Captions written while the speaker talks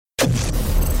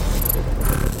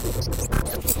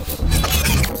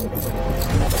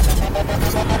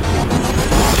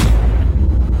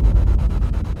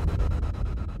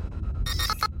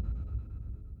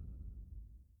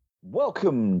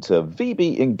Welcome to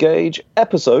VB Engage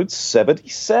episode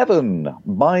 77.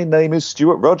 My name is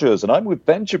Stewart Rogers and I'm with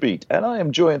VentureBeat, and I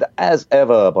am joined as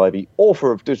ever by the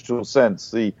author of Digital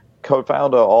Sense, the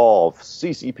co-founder of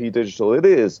CCP Digital. It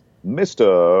is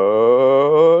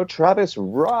Mr. Travis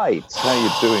Wright. How are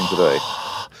you doing today?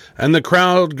 And the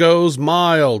crowd goes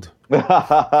mild.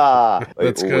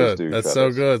 That's good. Travis. That's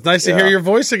so good. It's nice to hear your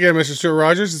voice again, Mr. Stewart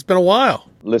Rogers. It's been a while.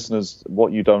 Listeners,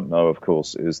 what you don't know, of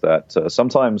course, is that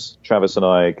sometimes Travis and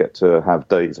I get to have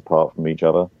days apart from each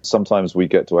other. Sometimes we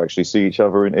get to actually see each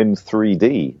other in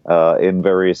 3D in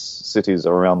various cities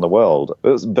around the world.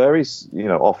 It's very,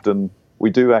 often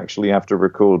we do actually have to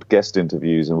record guest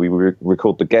interviews, and we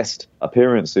record the guest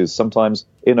appearances sometimes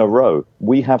in a row.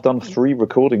 We have done 3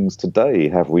 recordings today,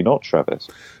 have we not, Travis?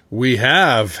 We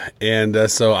have, and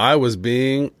so I was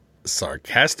being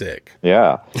sarcastic.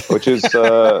 Yeah, which is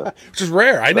which is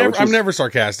rare. I'm never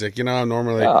sarcastic. I'm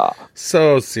normally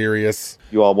so serious.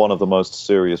 You are one of the most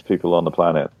serious people on the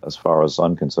planet, as far as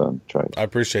I'm concerned, Trey. I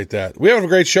appreciate that. We have a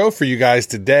great show for you guys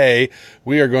today.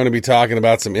 We are going to be talking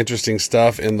about some interesting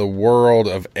stuff in the world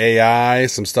of AI,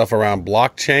 some stuff around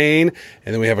blockchain,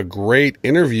 and then we have a great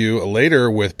interview later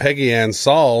with Peggy Anne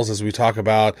Salz as we talk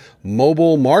about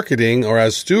mobile marketing, or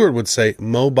as Stewart would say,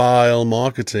 mobile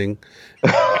marketing.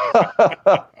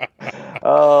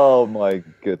 Oh my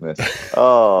goodness.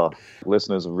 Oh,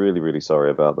 listeners, really, really sorry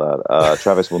about that.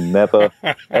 Travis will never,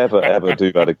 ever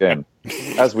do that again.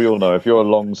 As we all know, if you're a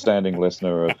long-standing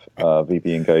listener of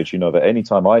VB Engage, you know that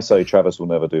anytime I say Travis will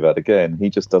never do that again, he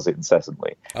just does it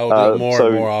incessantly. Oh,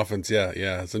 more often.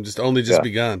 Yeah. So just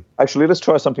begun. Actually, let's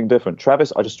try something different.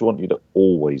 Travis, I just want you to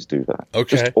always do that.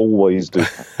 Okay. Just always do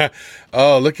that.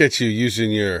 Oh, look at you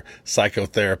using your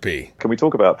psychotherapy. Can we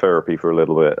talk about therapy for a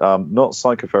little bit? Not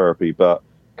psychotherapy, but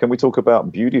can we talk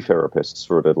about beauty therapists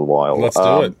for a little while? Let's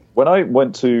do it. When I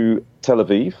went to Tel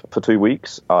Aviv for 2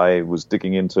 weeks, I was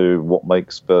digging into what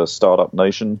makes the startup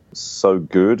nation so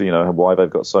good, why they've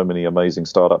got so many amazing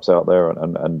startups out there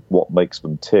and what makes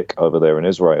them tick over there in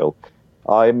Israel.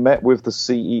 I met with the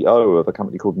CEO of a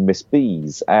company called Miss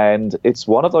Bees, and it's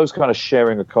one of those kind of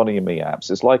sharing economy apps.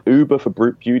 It's like Uber for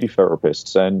beauty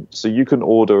therapists, and so you can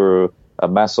order a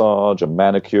massage, a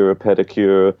manicure, a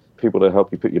pedicure, people to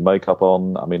help you put your makeup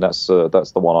on. I mean, that's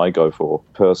the one I go for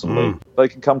personally. They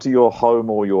can come to your home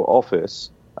or your office.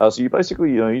 So you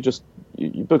basically,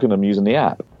 you book them using the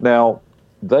app. Now,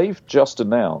 they've just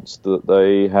announced that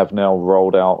they have now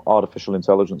rolled out artificial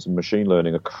intelligence and machine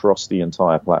learning across the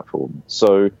entire platform.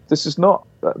 So this is not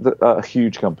a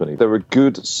huge company. They're a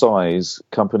good size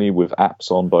company with apps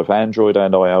on both Android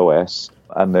and iOS,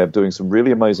 and they're doing some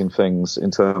really amazing things in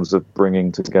terms of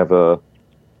bringing together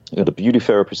the beauty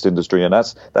therapist industry, and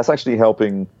that's actually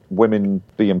helping women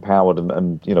be empowered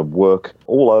and work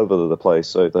all over the place.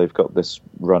 So they've got this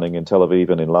running in Tel Aviv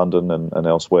and in London and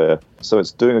elsewhere. So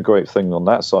it's doing a great thing on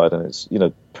that side, and it's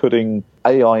putting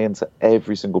AI into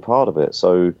every single part of it.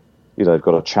 So they've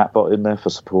got a chatbot in there for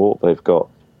support. They've got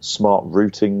smart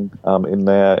routing in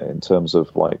there in terms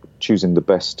of like choosing the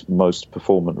best, most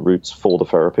performant routes for the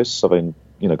therapist. So they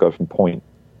go from point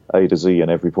A to Z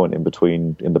and every point in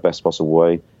between in the best possible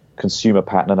way. Consumer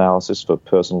pattern analysis for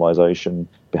personalization,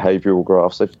 behavioral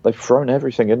graphs. They've thrown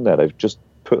everything in there. They've just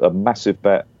put a massive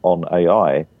bet on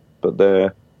AI, but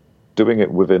they're doing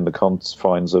it within the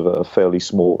confines of a fairly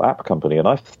small app company. And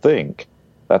I think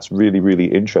that's really,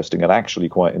 really interesting and actually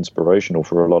quite inspirational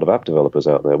for a lot of app developers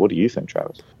out there. What do you think,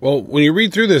 Travis? Well, when you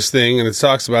read through this thing and it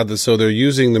talks about this, so they're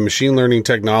using the machine learning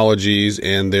technologies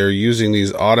and they're using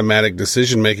these automatic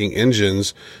decision-making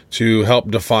engines to help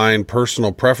define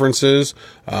personal preferences,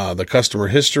 the customer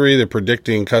history, they're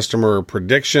predicting customer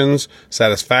predictions,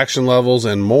 satisfaction levels,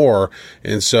 and more.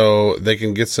 And so they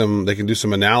can do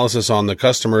some analysis on the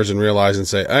customers and realize and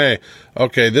say, hey,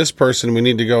 okay, this person, we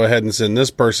need to go ahead and send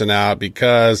this person out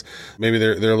because maybe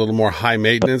they're a little more high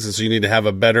maintenance, and so you need to have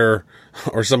a better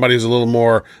or somebody who's a little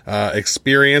more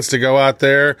experienced to go out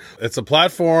there. It's a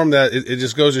platform that it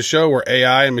just goes to show where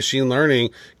AI and machine learning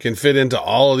can fit into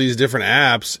all of these different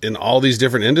apps in all these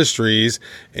different industries,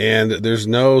 and there's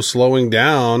no slowing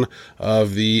down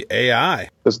of the AI.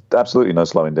 There's absolutely no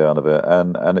slowing down of it,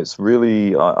 and it's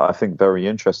really, I think, very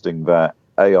interesting that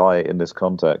AI in this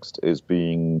context is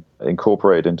being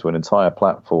incorporated into an entire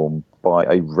platform by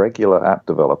a regular app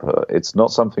developer. It's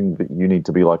not something that you need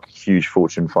to be like a huge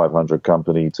Fortune 500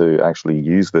 company to actually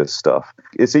use this stuff.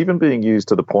 It's even being used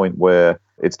to the point where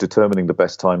it's determining the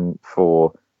best time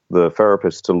for the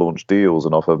therapist to launch deals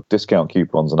and offer discount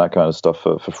coupons and that kind of stuff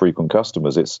for frequent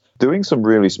customers. It's doing some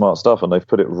really smart stuff, and they've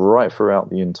put it right throughout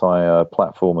the entire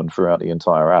platform and throughout the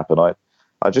entire app. And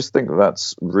I just think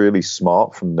that's really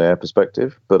smart from their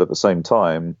perspective, but at the same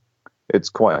time, it's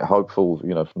quite hopeful,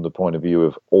 from the point of view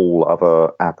of all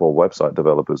other app or website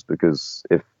developers, because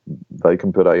if they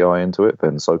can put AI into it,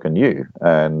 then so can you.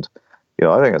 And,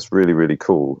 I think that's really, really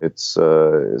cool. It's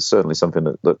certainly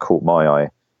something that caught my eye.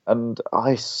 And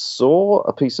I saw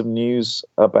a piece of news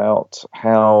about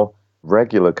how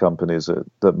regular companies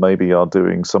that maybe are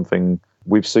doing something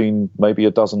we've seen maybe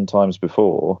a dozen times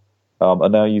before, are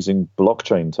now using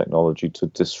blockchain technology to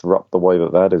disrupt the way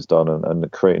that is done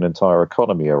and create an entire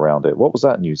economy around it. What was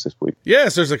that news this week?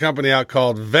 Yes, there's a company out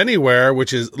called Venyware,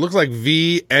 which looks like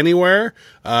V Anywhere.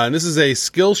 And this is a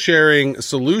skill sharing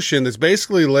solution that's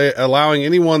basically allowing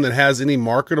anyone that has any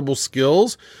marketable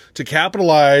skills to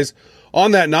capitalize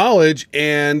on that knowledge,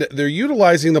 and they're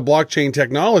utilizing the blockchain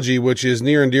technology, which is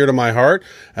near and dear to my heart.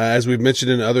 As we've mentioned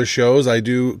in other shows, I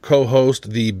do co-host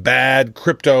the Bad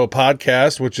Crypto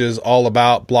podcast, which is all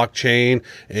about blockchain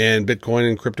and Bitcoin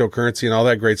and cryptocurrency and all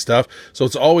that great stuff. So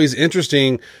it's always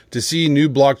interesting to see new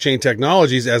blockchain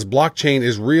technologies, as blockchain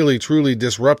is really, truly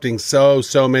disrupting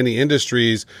so many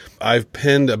industries. I've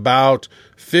pinned about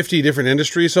 50 different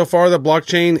industries so far that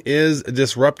blockchain is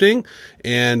disrupting,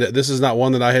 and this is not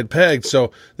one that I had pegged.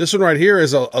 So this one right here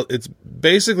is it's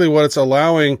basically what it's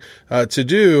allowing to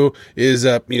do is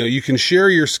you can share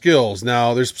your skills.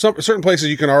 Now there's certain places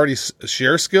you can already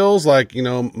share skills, like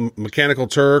Mechanical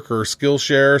Turk or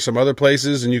Skillshare, some other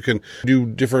places, and you can do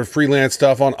different freelance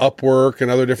stuff on Upwork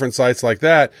and other different sites like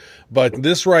that. But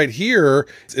this right here,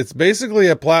 it's basically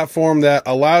a platform that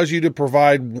allows you to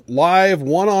provide live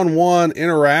one-on-one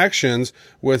interactions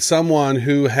with someone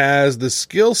who has the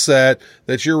skill set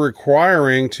that you're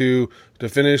requiring to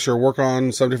finish or work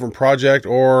on some different project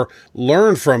or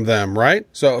learn from them, right?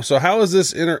 So how is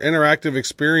this interactive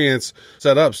experience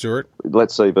set up, Stewart?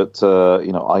 Let's say that,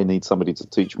 I need somebody to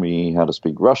teach me how to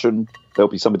speak Russian. There'll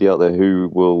be somebody out there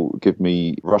who will give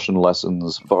me Russian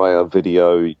lessons via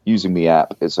video using the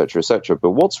app, etc., etc.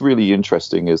 But what's really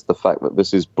interesting is the fact that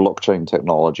this is blockchain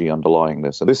technology underlying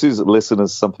this. And this is,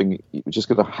 listeners, something you're just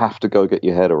going to have to go get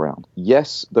your head around.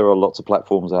 Yes, there are lots of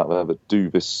platforms out there that do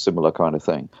this similar kind of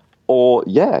thing. Or,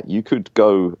 you could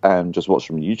go and just watch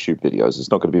some YouTube videos. It's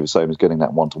not going to be the same as getting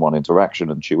that one-to-one interaction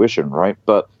and tuition, right?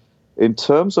 But in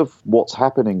terms of what's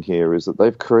happening here is that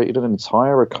they've created an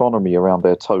entire economy around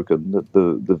their token,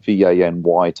 the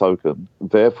VANY token.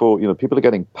 Therefore, people are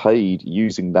getting paid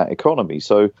using that economy.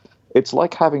 So it's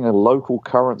like having a local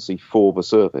currency for the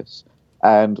service.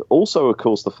 And also, of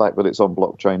course, the fact that it's on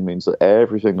blockchain means that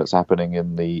everything that's happening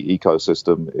in the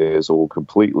ecosystem is all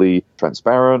completely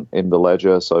transparent in the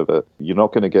ledger, so that you're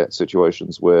not going to get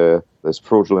situations where there's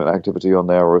fraudulent activity on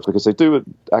there, or because they do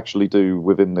actually do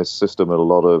within this system a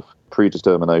lot of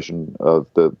predetermination of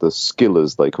the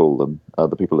skillers, they call them,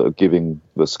 the people that are giving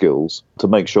the skills, to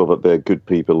make sure that they're good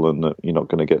people and that you're not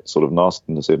going to get sort of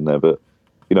nastiness in there. But,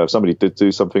 if somebody did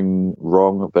do something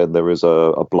wrong, then there is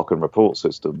a block and report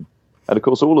system. And, of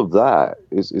course, all of that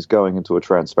is going into a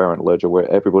transparent ledger where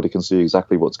everybody can see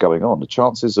exactly what's going on. The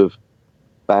chances of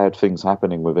bad things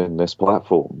happening within this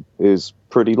platform is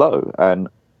pretty low. And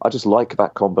I just like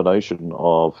that combination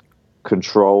of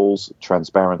controls,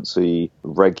 transparency,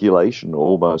 regulation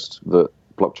almost that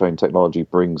blockchain technology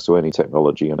brings to any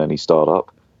technology and any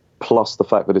startup, plus the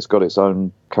fact that it's got its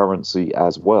own currency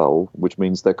as well, which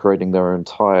means they're creating their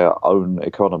entire own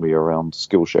economy around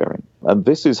skill sharing. And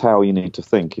this is how you need to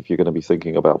think if you're going to be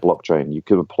thinking about blockchain. You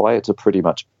can apply it to pretty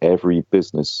much every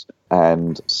business.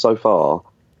 And so far,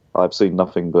 I've seen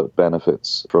nothing but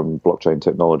benefits from blockchain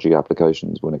technology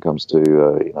applications when it comes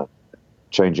to,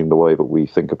 changing the way that we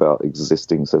think about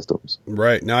existing systems.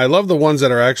 Right. Now, I love the ones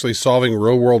that are actually solving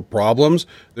real-world problems.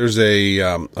 There's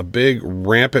a big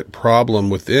rampant problem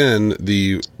within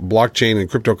the blockchain and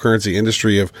cryptocurrency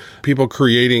industry of people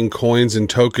creating coins and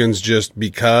tokens just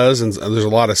because, and there's a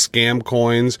lot of scam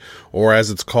coins, or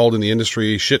as it's called in the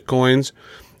industry, shit coins.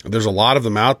 There's a lot of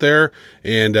them out there,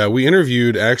 and we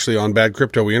interviewed, actually on Bad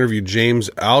Crypto, we interviewed James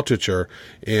Altucher,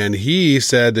 and he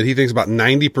said that he thinks about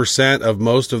 90% of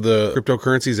most of the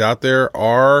cryptocurrencies out there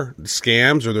are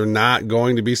scams, or they're not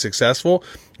going to be successful.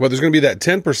 But there's going to be that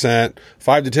 10%,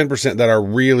 5 to 10% that are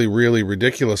really, really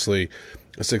ridiculously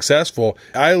successful.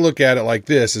 I look at it like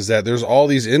this, is that there's all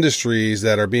these industries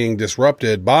that are being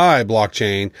disrupted by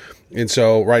blockchain, And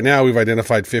so right now we've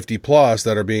identified 50 plus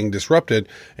that are being disrupted.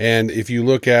 And if you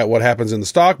look at what happens in the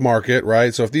stock market,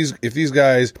 right? So if these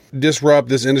guys disrupt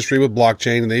this industry with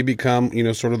blockchain and they become,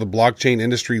 sort of the blockchain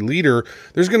industry leader,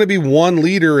 there's going to be one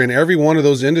leader in every one of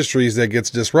those industries that gets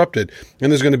disrupted.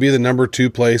 And there's going to be the number 2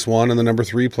 place one and the number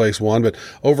 3 place one. But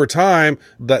over time,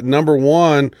 that number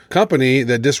 1 company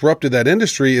that disrupted that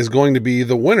industry is going to be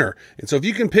the winner. And so if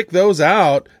you can pick those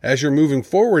out as you're moving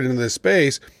forward into this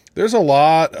space, there's a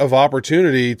lot of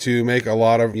opportunity to make a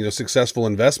lot of, successful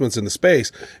investments in the space.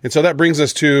 And so that brings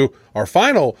us to our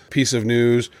final piece of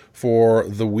news for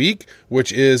the week,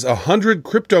 which is 100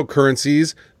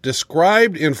 cryptocurrencies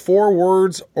described in 4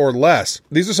 words or less.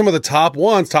 These are some of the top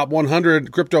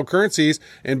 100 cryptocurrencies,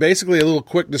 and basically a little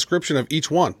quick description of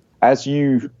each one. As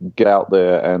you get out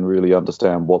there and really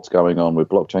understand what's going on with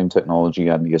blockchain technology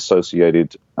and the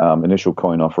associated initial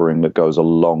coin offering that goes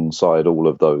alongside all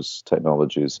of those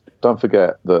technologies, don't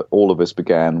forget that all of this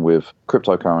began with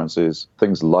cryptocurrencies,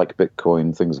 things like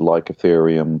Bitcoin, things like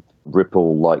Ethereum,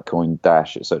 Ripple, Litecoin,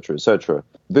 Dash, etc., etc.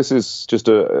 This is just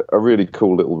a really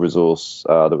cool little resource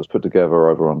that was put together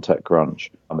over on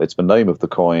TechCrunch. It's the name of the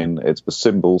coin, it's the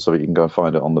symbol, so you can go and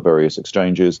find it on the various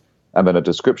exchanges, and then a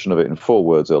description of it in 4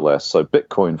 words or less. So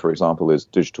Bitcoin, for example, is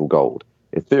digital gold.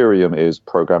 Ethereum is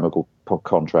programmable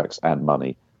contracts and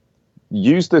money.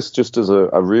 Use this just as a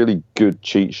really good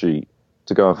cheat sheet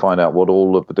to go and find out what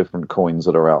all of the different coins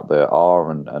that are out there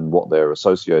are and what they're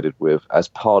associated with as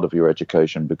part of your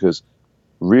education, because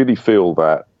really feel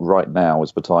that right now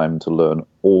is the time to learn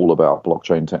all about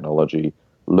blockchain technology,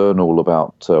 learn all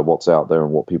about what's out there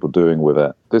and what people are doing with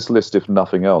it. This list, if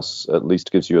nothing else, at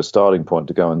least gives you a starting point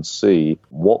to go and see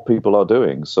what people are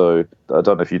doing. So I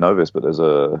don't know if you know this, but there's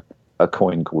a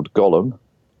coin called Golem.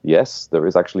 Yes, there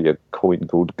is actually a coin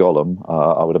called Golem.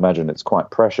 I would imagine it's quite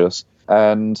precious.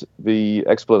 And the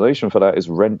explanation for that is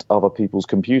rent other people's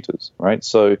computers, right?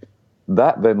 So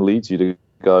that then leads you to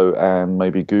go and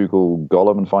maybe Google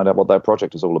Golem and find out what that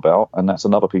project is all about. And that's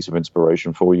another piece of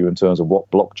inspiration for you in terms of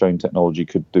what blockchain technology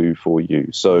could do for you.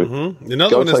 So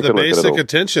another one is the basic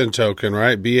attention token,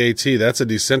 right? BAT. That's a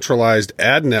decentralized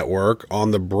ad network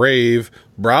on the Brave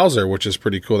browser, which is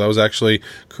pretty cool. That was actually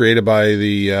created by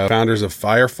the founders of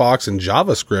Firefox and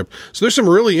JavaScript. So there's some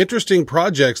really interesting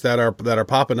projects that are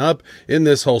popping up in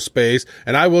this whole space.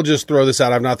 And I will just throw this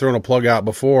out. I've not thrown a plug out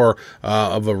before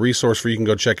of a resource for you can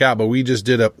go check out, but we just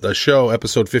did a show,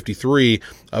 episode 53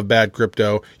 of Bad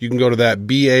Crypto. You can go to that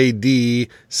badco.in.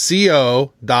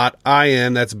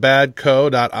 That's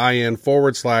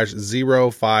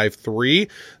badco.in/053.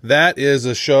 That is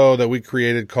a show that we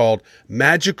created called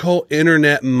Magical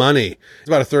Internet Money. It's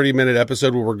about a 30-minute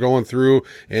episode where we're going through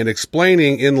and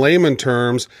explaining in layman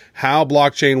terms how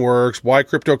blockchain works, why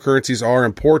cryptocurrencies are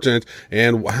important,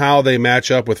 and how they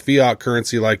match up with fiat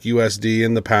currency like USD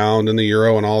and the pound and the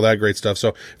euro and all that great stuff. So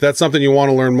if that's something you want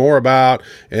to learn more about,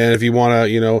 and if you want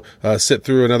to, sit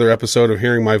through another episode of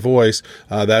hearing my voice,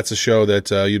 that's a show that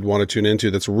you'd want to tune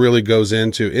into. That's really goes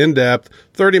into in-depth,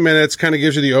 30 minutes, kind of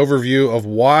gives you the overview of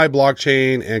why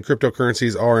blockchain and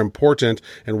cryptocurrencies are important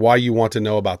and why you want to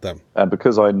know about them. And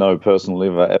because I know personally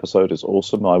that episode is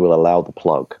awesome, I will allow the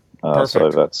plug.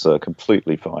 So that's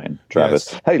completely fine, Travis.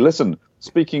 Yes. Hey, listen,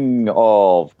 speaking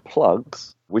of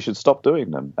plugs, we should stop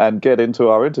doing them and get into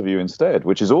our interview instead,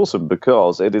 which is awesome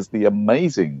because it is the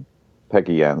amazing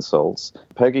Peggy Anne Salz.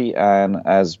 Peggy Anne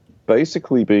has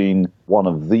basically been one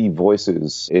of the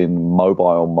voices in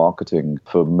mobile marketing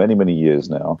for many, many years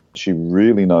now. She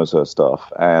really knows her stuff.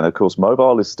 And of course,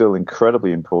 mobile is still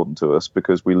incredibly important to us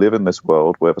because we live in this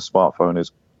world where the smartphone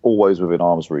is always within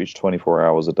arm's reach, 24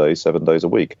 hours a day, 7 days a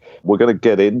week. We're going to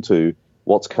get into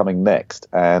what's coming next.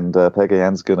 And Peggy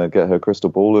Anne's going to get her crystal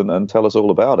ball and tell us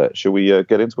all about it. Shall we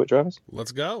get into it, Travis?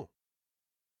 Let's go.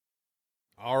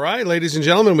 All right, ladies and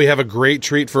gentlemen, we have a great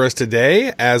treat for us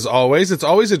today. As always, it's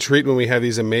always a treat when we have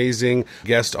these amazing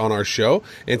guests on our show.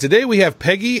 And today we have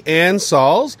Peggy Anne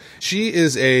Salz. She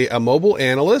is a mobile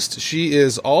analyst. She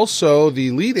is also the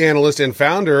lead analyst and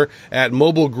founder at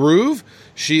Mobile Groove.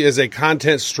 She is a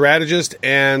content strategist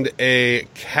and a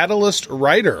catalyst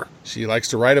writer. She likes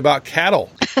to write about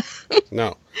cattle.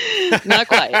 No. Not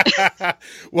quite.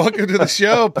 Welcome to the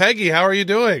show, Peggy. How are you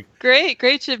doing?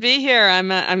 Great to be here.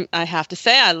 I have to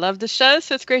say, I love the show,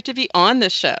 so it's great to be on the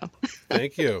show.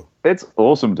 Thank you. It's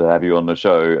awesome to have you on the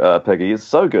show, Peggy. It's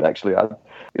so good, actually.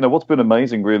 What's been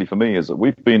amazing really for me is that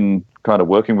we've been kind of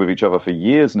working with each other for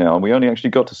years now, and we only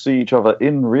actually got to see each other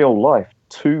in real life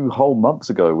 2 whole months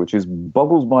ago, which is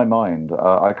boggles my mind.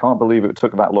 I can't believe it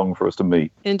took that long for us to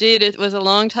meet. Indeed, it was a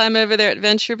long time over there at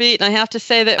VentureBeat, and I have to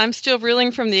say that I'm still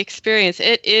reeling from the experience.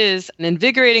 It is an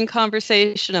invigorating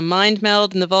conversation, a mind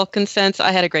meld in the Vulcan sense.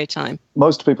 I had a great time.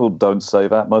 Most people don't say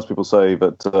that. Most people say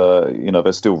that,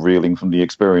 they're still reeling from the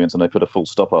experience, and they put a full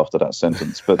stop after that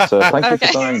sentence. But thank you for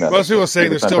saying that. Most people say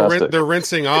they're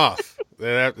rinsing off.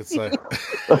 It's like...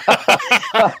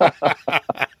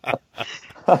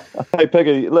 Hey,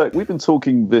 Peggy, look, we've been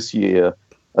talking this year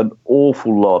an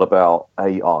awful lot about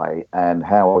AI and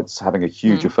how it's having a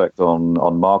huge effect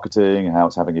on marketing, how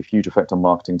it's having a huge effect on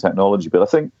marketing technology. But I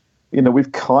think,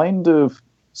 we've kind of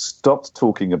stopped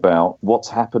talking about what's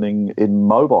happening in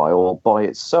mobile by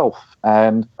itself.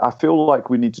 And I feel like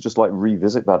we need to just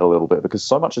revisit that a little bit, because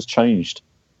so much has changed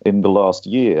in the last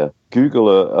year. Google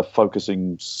are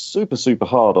focusing super, super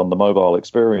hard on the mobile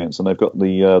experience, and they've got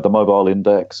the mobile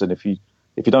index. And if you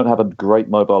don't have a great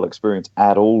mobile experience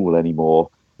at all anymore,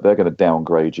 they're going to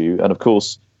downgrade you. And of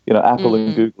course, Apple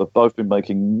and Google have both been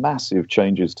making massive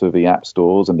changes to the app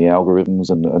stores and the algorithms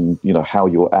and how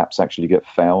your apps actually get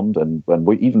found and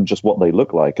even just what they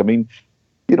look like. I mean,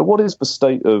 what is the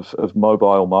state of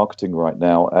mobile marketing right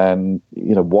now? And,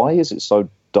 why is it so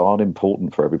darn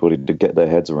important for everybody to get their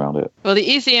heads around it? Well, the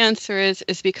easy answer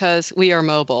is because we are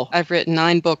mobile. I've written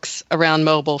 9 books around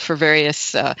mobile for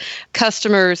various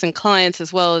customers and clients,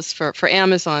 as well as for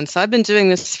Amazon. So I've been doing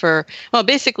this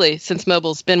basically since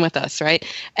mobile's been with us, right?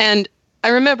 And I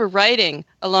remember writing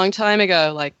a long time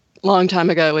ago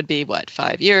would be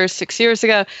 5 years, 6 years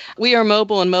ago, we are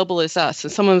mobile and mobile is us.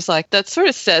 And someone was like, that sort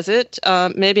of says it,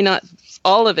 maybe not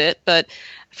all of it, but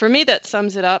for me, that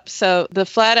sums it up. So the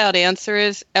flat out answer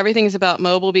is everything is about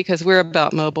mobile because we're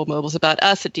about mobile. Mobile's about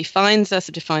us. It defines us.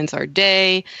 It defines our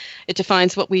day. It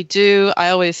defines what we do. I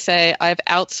always say I've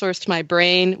outsourced my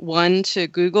brain, 1 to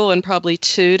Google and probably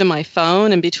 2 to my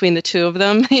phone. And between the 2 of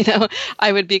them,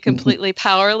 I would be completely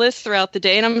powerless throughout the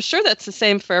day. And I'm sure that's the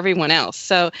same for everyone else.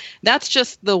 So that's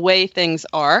just the way things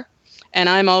are. And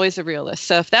I'm always a realist.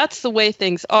 So if that's the way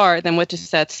things are, then what does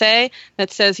that say? That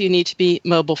says you need to be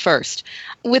mobile first.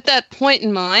 With that point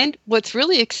in mind, what's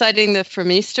really exciting for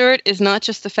me, Stewart, is not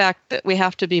just the fact that we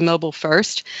have to be mobile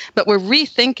first, but we're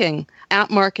rethinking app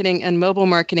marketing and mobile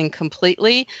marketing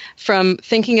completely, from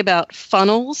thinking about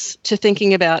funnels to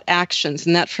thinking about actions.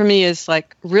 And that for me is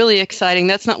really exciting.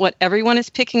 That's not what everyone is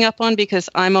picking up on, because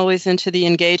I'm always into the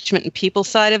engagement and people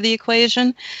side of the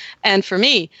equation. And for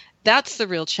me, that's the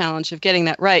real challenge of getting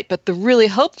that right. But the really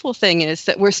hopeful thing is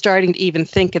that we're starting to even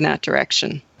think in that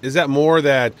direction. Is that more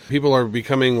that people are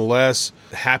becoming less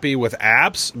happy with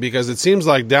apps? Because it seems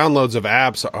like downloads of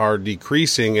apps are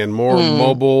decreasing and more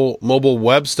mobile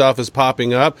web stuff is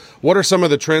popping up. What are some of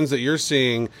the trends that you're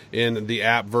seeing in the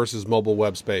app versus mobile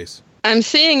web space? I'm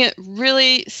seeing it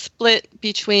really split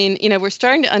between, we're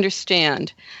starting to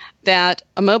understand that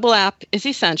a mobile app is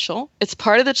essential. It's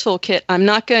part of the toolkit. I'm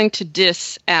not going to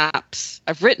diss apps.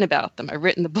 I've written about them. I've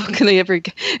written the book,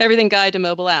 the Everything Guide to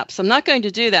Mobile Apps. So I'm not going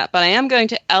to do that, but I am going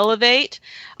to elevate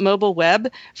mobile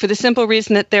web for the simple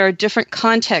reason that there are different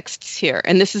contexts here.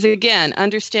 And this is, again,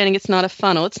 understanding it's not a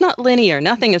funnel. It's not linear.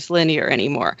 Nothing is linear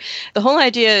anymore. The whole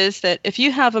idea is that if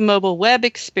you have a mobile web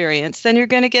experience, then you're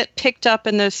going to get picked up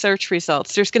in those search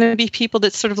results. There's going to be people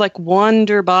that sort of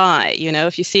wander by,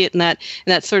 if you see it in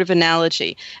that sort of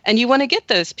analogy. And you want to get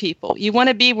those people. You want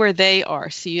to be where they are.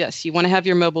 So yes, you want to have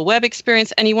your mobile web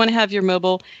experience and you want to have your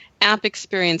mobile app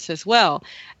experience as well.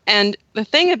 And the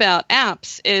thing about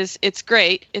apps is it's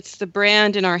great. It's the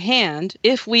brand in our hand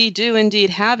if we do indeed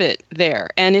have it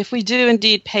there and if we do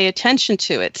indeed pay attention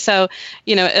to it. So,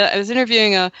 I was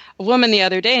interviewing a woman the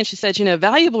other day and she said,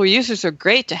 valuable users are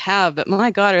great to have, but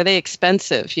my God, are they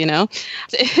expensive,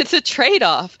 It's a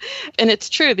trade-off. And it's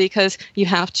true because you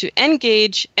have to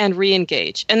engage and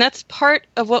re-engage. And that's part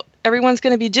of what everyone's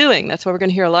going to be doing. That's why we're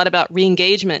going to hear a lot about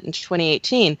re-engagement in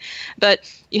 2018.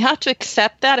 But you have to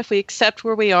accept that. If we accept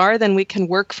where we are, then we can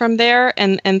work from there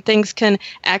and things can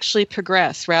actually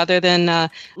progress rather than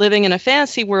living in a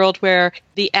fantasy world where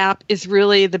the app is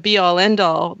really the be-all,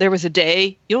 end-all. There was a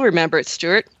day, you'll remember it,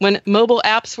 Stewart, when mobile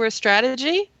apps were a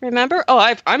strategy. Remember?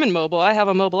 Oh, I'm in mobile. I have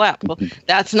a mobile app. Well,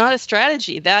 that's not a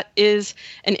strategy. That is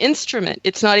an instrument.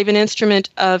 It's not even an instrument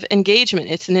of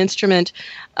engagement. It's an instrument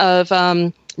of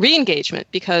re-engagement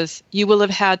because you will have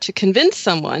had to convince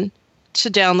someone to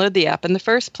download the app in the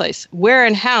first place. Where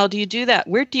and how do you do that?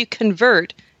 Where do you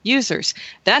convert users?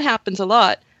 That happens a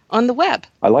lot on the web.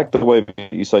 I like the way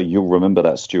you say you'll remember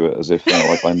that, Stewart, as if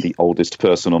I'm the oldest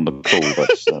person on the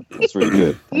call. That's really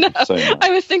good. No, I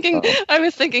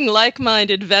was thinking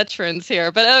like-minded veterans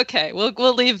here, but okay,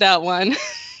 we'll leave that one.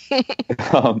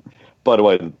 By the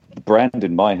way, the brand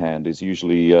in my hand is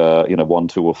usually, 1,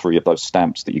 2, or 3 of those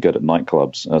stamps that you get at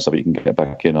nightclubs, so that you can get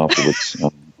back in afterwards.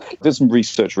 I did some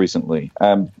research recently,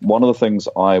 and one of the things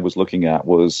I was looking at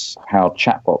was how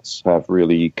chatbots have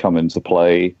really come into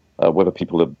play, whether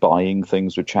people are buying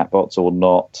things with chatbots or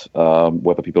not,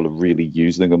 whether people are really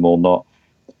using them or not.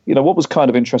 What was kind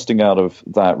of interesting out of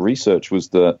that research was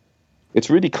that it's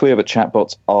really clear that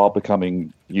chatbots are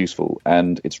becoming useful,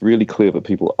 and it's really clear that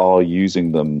people are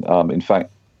using them. In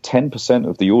fact, 10%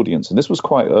 of the audience, and this was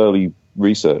quite early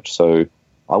research, so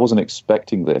I wasn't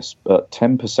expecting this, but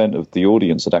 10% of the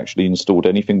audience had actually installed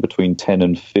anything between 10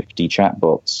 and 50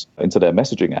 chatbots into their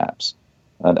messaging apps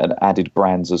and added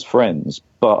brands as friends.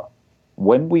 But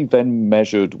when we then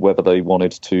measured whether they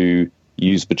wanted to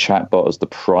use the chatbot as the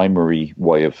primary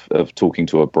way of talking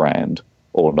to a brand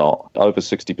or not, over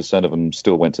 60% of them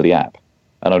still went to the app,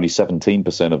 and only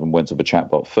 17% of them went to the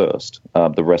chatbot first.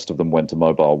 The rest of them went to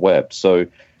mobile web. So,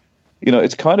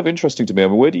 it's kind of interesting to me. I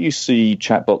mean, where do you see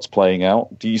chatbots playing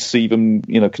out? Do you see them,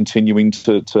 continuing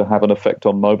to have an effect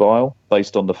on mobile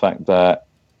based on the fact that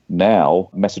now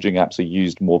messaging apps are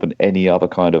used more than any other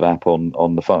kind of app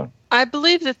on the phone? I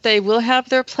believe that they will have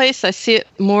their place. I see it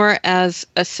more as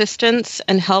assistance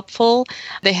and helpful.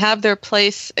 They have their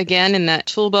place, again, in that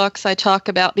toolbox I talk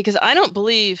about, because I don't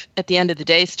believe at the end of the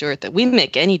day, Stewart, that we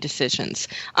make any decisions.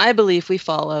 I believe we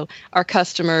follow our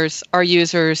customers, our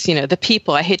users, the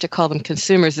people. I hate to call them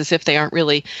consumers as if they aren't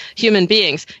really human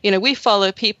beings. We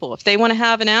follow people. If they want to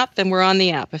have an app, then we're on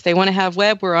the app. If they want to have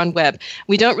web, we're on web.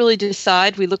 We don't really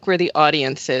decide. We look where the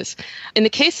audience is. In the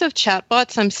case of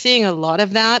chatbots, I'm seeing a lot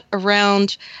of that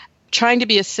around trying to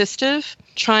be assistive,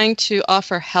 trying to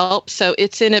offer help. So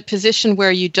it's in a position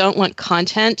where you don't want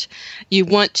content. You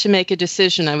want to make a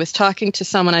decision. I was talking to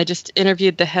someone, I just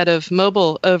interviewed the head of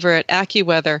mobile over at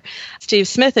AccuWeather, Steve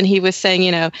Smith, and he was saying,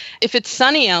 if it's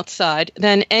sunny outside,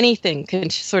 then anything can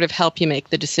sort of help you make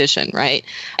the decision, right?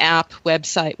 App,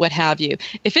 website, what have you.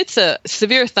 If it's a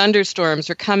severe thunderstorms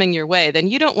are coming your way, then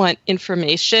you don't want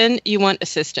information, you want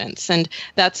assistance. And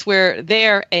that's where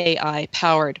their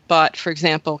AI-powered bot, for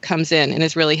example, comes in and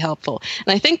is really helpful.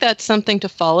 And I think that's something to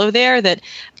follow there, that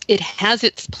it has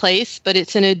its place, but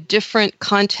it's in a different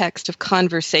context of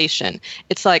conversation.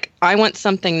 It's like, I want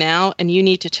something now, and you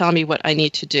need to tell me what I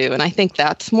need to do. And I think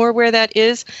that's more where that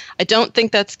is. I don't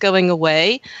think that's going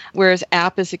away, whereas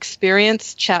app is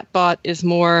experience, chatbot is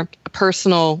more a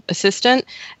personal assistant.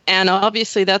 And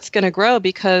obviously that's going to grow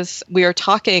because we are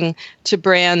talking to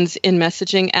brands in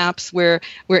messaging apps where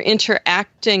we're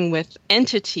interacting with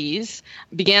entities.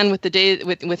 Began with the day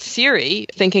with Siri,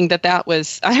 thinking that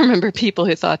was, I remember people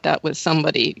who thought that was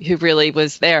somebody who really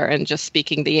was there and just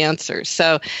speaking the answers.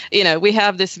 So, we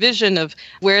have this vision of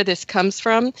where this comes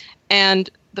from. And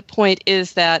the point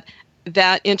is that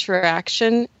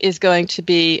interaction is going to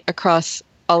be across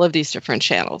all of these different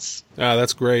channels.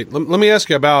 That's great. Let me ask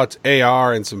you about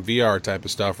AR and some VR type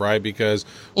of stuff, right? Because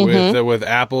with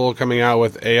Apple coming out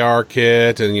with AR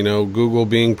Kit and, Google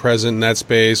being present in that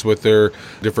space with their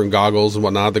different goggles and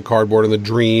whatnot, the cardboard and the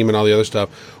Dream and all the other stuff.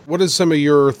 What is some of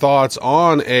your thoughts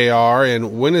on AR,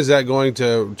 and when is that going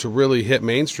to really hit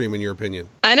mainstream, in your opinion?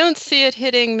 I don't see it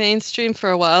hitting mainstream for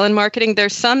a while in marketing.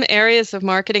 There's some areas of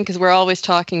marketing, because we're always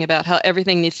talking about how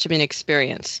everything needs to be an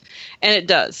experience. And it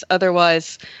does.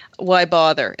 Otherwise, why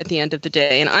bother at the end of the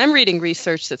day? And I'm reading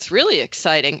research that's really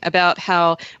exciting about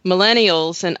how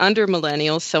millennials and under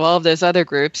millennials, so all of those other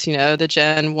groups, the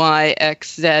Gen Y,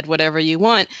 X, Z, whatever you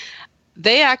want,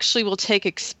 they actually will take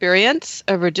experience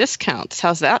over discounts.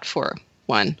 How's that for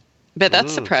one? But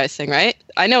that's surprising, right?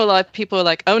 I know a lot of people are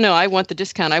like, oh no, I want the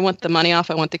discount. I want the money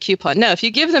off. I want the coupon. No, if you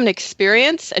give them an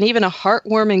experience and even a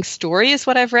heartwarming story is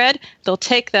what I've read, they'll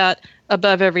take that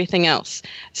above everything else.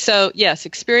 So yes,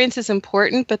 experience is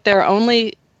important, but there are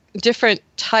only different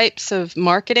types of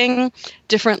marketing,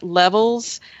 different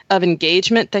levels of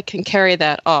engagement that can carry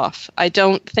that off. I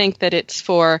don't think that it's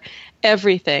for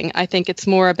everything. I think it's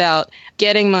more about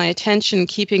getting my attention,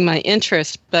 keeping my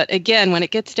interest. But again, when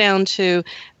it gets down to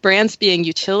brands being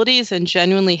utilities and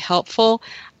genuinely helpful,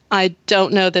 I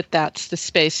don't know that that's the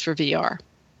space for VR.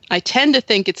 I tend to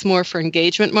think it's more for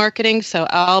engagement marketing, so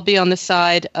I'll be on the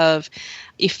side of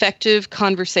effective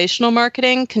conversational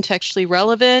marketing, contextually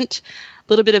relevant,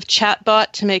 a little bit of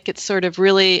chatbot to make it sort of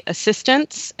really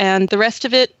assistance, and the rest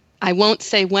of it, I won't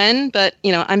say when, but,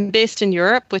 I'm based in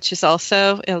Europe, which is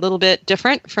also a little bit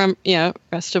different from,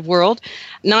 rest of world.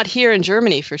 Not here in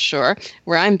Germany, for sure,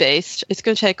 where I'm based. It's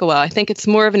going to take a while. I think it's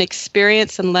more of an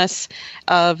experience and less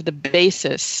of the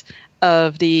basis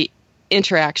of the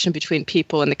interaction between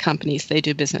people and the companies they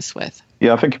do business with.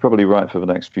 Yeah, I think you're probably right for the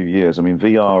next few years. I mean,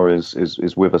 VR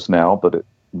is with us now, but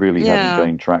really haven't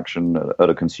gained traction at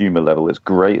a consumer level. It's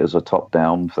great as a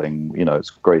top-down thing. You know, it's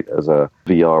great as a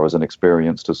VR, as an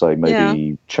experience to say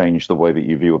maybe change the way that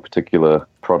you view a particular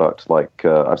product. Like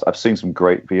I've seen some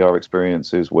great VR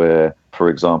experiences where, for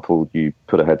example, you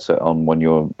put a headset on when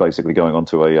you're basically going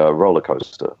onto a roller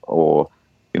coaster, or,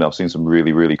 you know, I've seen some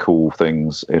really, really cool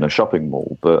things in a shopping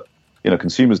mall. But, you know,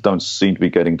 consumers don't seem to be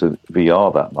getting to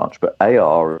VR that much. But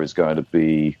AR is going to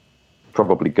be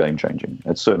probably game-changing.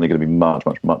 It's certainly going to be much,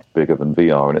 much, much bigger than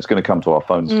VR, and it's going to come to our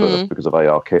phones first because of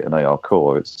AR Kit and AR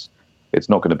Core. It's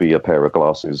not going to be a pair of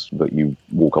glasses that you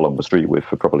walk along the street with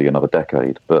for probably another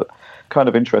decade. But kind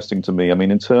of interesting to me. I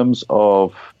mean, in terms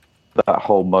of that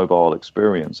whole mobile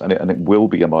experience, and it will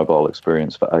be a mobile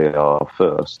experience for AR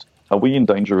first, are we in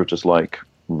danger of just like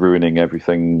ruining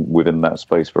everything within that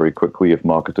space very quickly if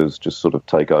marketers just sort of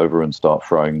take over and start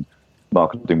throwing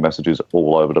marketing messages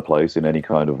all over the place in any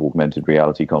kind of augmented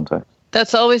reality context?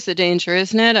 That's always the danger,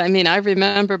 isn't it? I mean, I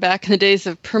remember back in the days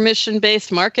of permission-based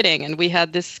marketing, and we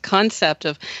had this concept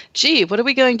of, gee, what are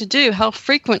we going to do? How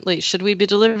frequently should we be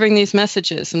delivering these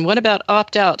messages? And what about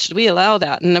opt-out? Should we allow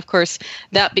that? And of course,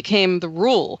 that became the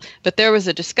rule. But there was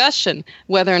a discussion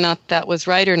whether or not that was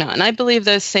right or not. And I believe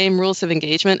those same rules of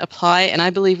engagement apply, and I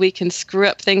believe we can screw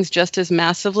up things just as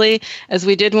massively as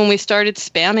we did when we started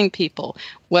spamming people.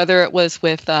 Whether it was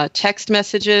with text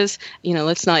messages, you know,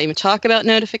 let's not even talk about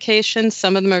notifications.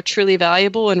 Some of them are truly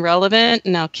valuable and relevant,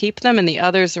 and I'll keep them, and the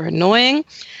others are annoying.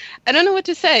 I don't know what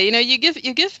to say. You know, you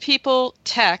give people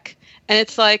tech, and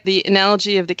it's like the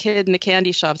analogy of the kid in the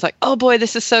candy shop. It's like, oh boy,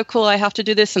 this is so cool. I have to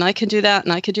do this, and I can do that,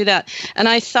 and I can do that. And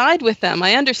I side with them.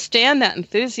 I understand that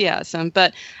enthusiasm,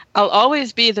 but I'll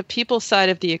always be the people side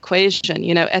of the equation.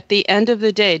 You know, at the end of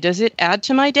the day, does it add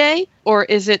to my day, or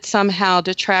is it somehow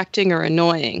detracting or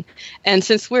annoying? And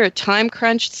since we're a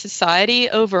time-crunched society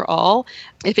overall,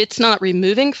 if it's not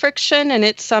removing friction and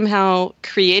it's somehow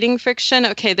creating friction,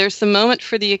 okay, there's the moment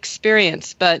for the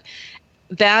experience, but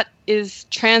that is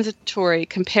transitory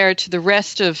compared to the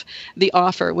rest of the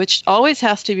offer, which always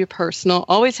has to be personal,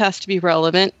 always has to be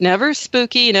relevant, never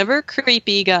spooky, never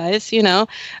creepy, guys, you know,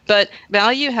 but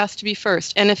value has to be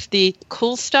first. And if the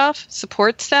cool stuff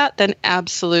supports that, then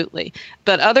absolutely.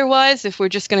 But otherwise, if we're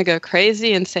just going to go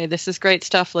crazy and say, this is great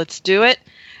stuff, let's do it,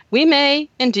 we may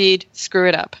indeed screw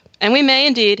it up. And we may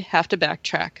indeed have to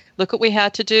backtrack. Look what we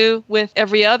had to do with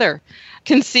every other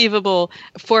conceivable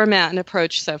format and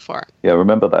approach so far. Yeah,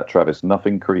 remember that, Travis.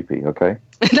 Nothing creepy, okay?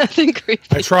 Nothing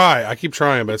creepy. I keep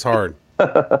trying, but it's hard.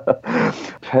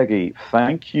 Peggy,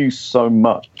 thank you so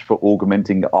much for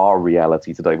augmenting our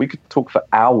reality today. We could talk for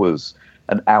hours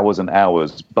and hours and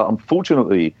hours, but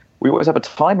unfortunately, we always have a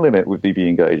time limit with VB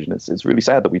Engage, and it's really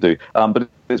sad that we do. But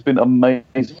it's been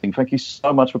amazing. Thank you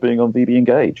so much for being on VB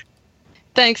Engage.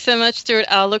 Thanks so much, Stewart.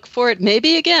 I'll look for it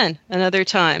maybe again another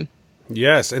time.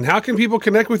 Yes. And how can people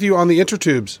connect with you on the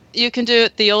intertubes? You can do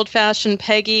it the old-fashioned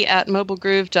Peggy at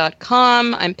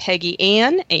mobilegroove.com. I'm Peggy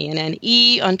Anne,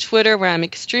 A-N-N-E, on Twitter, where I'm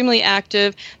extremely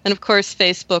active. And, of course,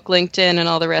 Facebook, LinkedIn, and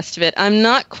all the rest of it. I'm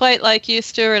not quite like you,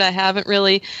 Stewart. I haven't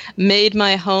really made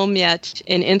my home yet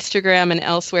in Instagram and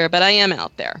elsewhere, but I am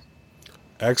out there.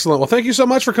 Excellent. Well, thank you so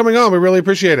much for coming on. We really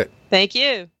appreciate it. Thank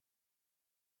you.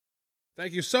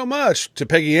 Thank you so much to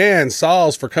Peggy Anne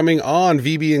Salz for coming on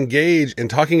VB Engage and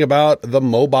talking about the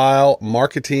mobile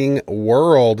marketing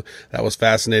world. That was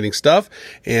fascinating stuff.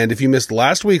 And if you missed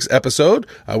last week's episode,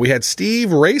 we had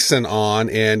Steve Rayson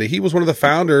on, and he was one of the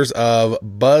founders of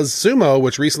BuzzSumo,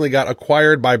 which recently got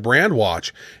acquired by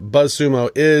Brandwatch.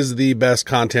 BuzzSumo is the best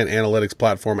content analytics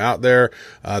platform out there.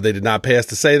 They did not pay us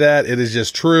to say that. It is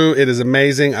just true. It is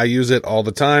amazing. I use it all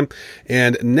the time.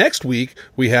 And next week,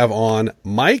 we have on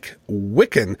Mike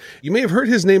Wicken. You may have heard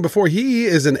his name before. He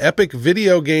is an epic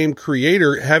video game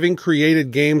creator, having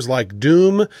created games like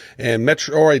Doom and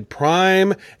Metroid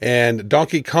Prime and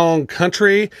Donkey Kong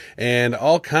Country and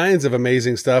all kinds of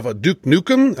amazing stuff. Duke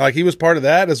Nukem, like he was part of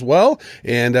that as well.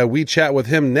 And we chat with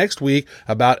him next week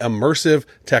about immersive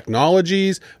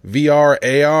technologies, VR,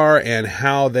 AR, and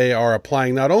how they are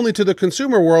applying not only to the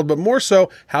consumer world, but more so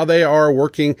how they are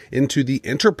working into the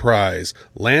enterprise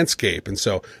landscape. And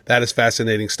so that is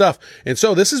fascinating stuff. And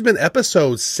so this has been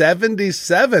episode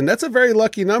 77. That's a very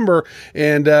lucky number.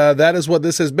 And that is what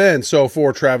this has been. So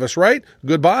for Travis Wright,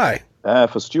 goodbye.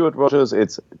 For Stewart Rogers,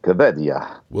 it's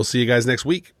Kvedia. We'll see you guys next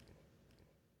week.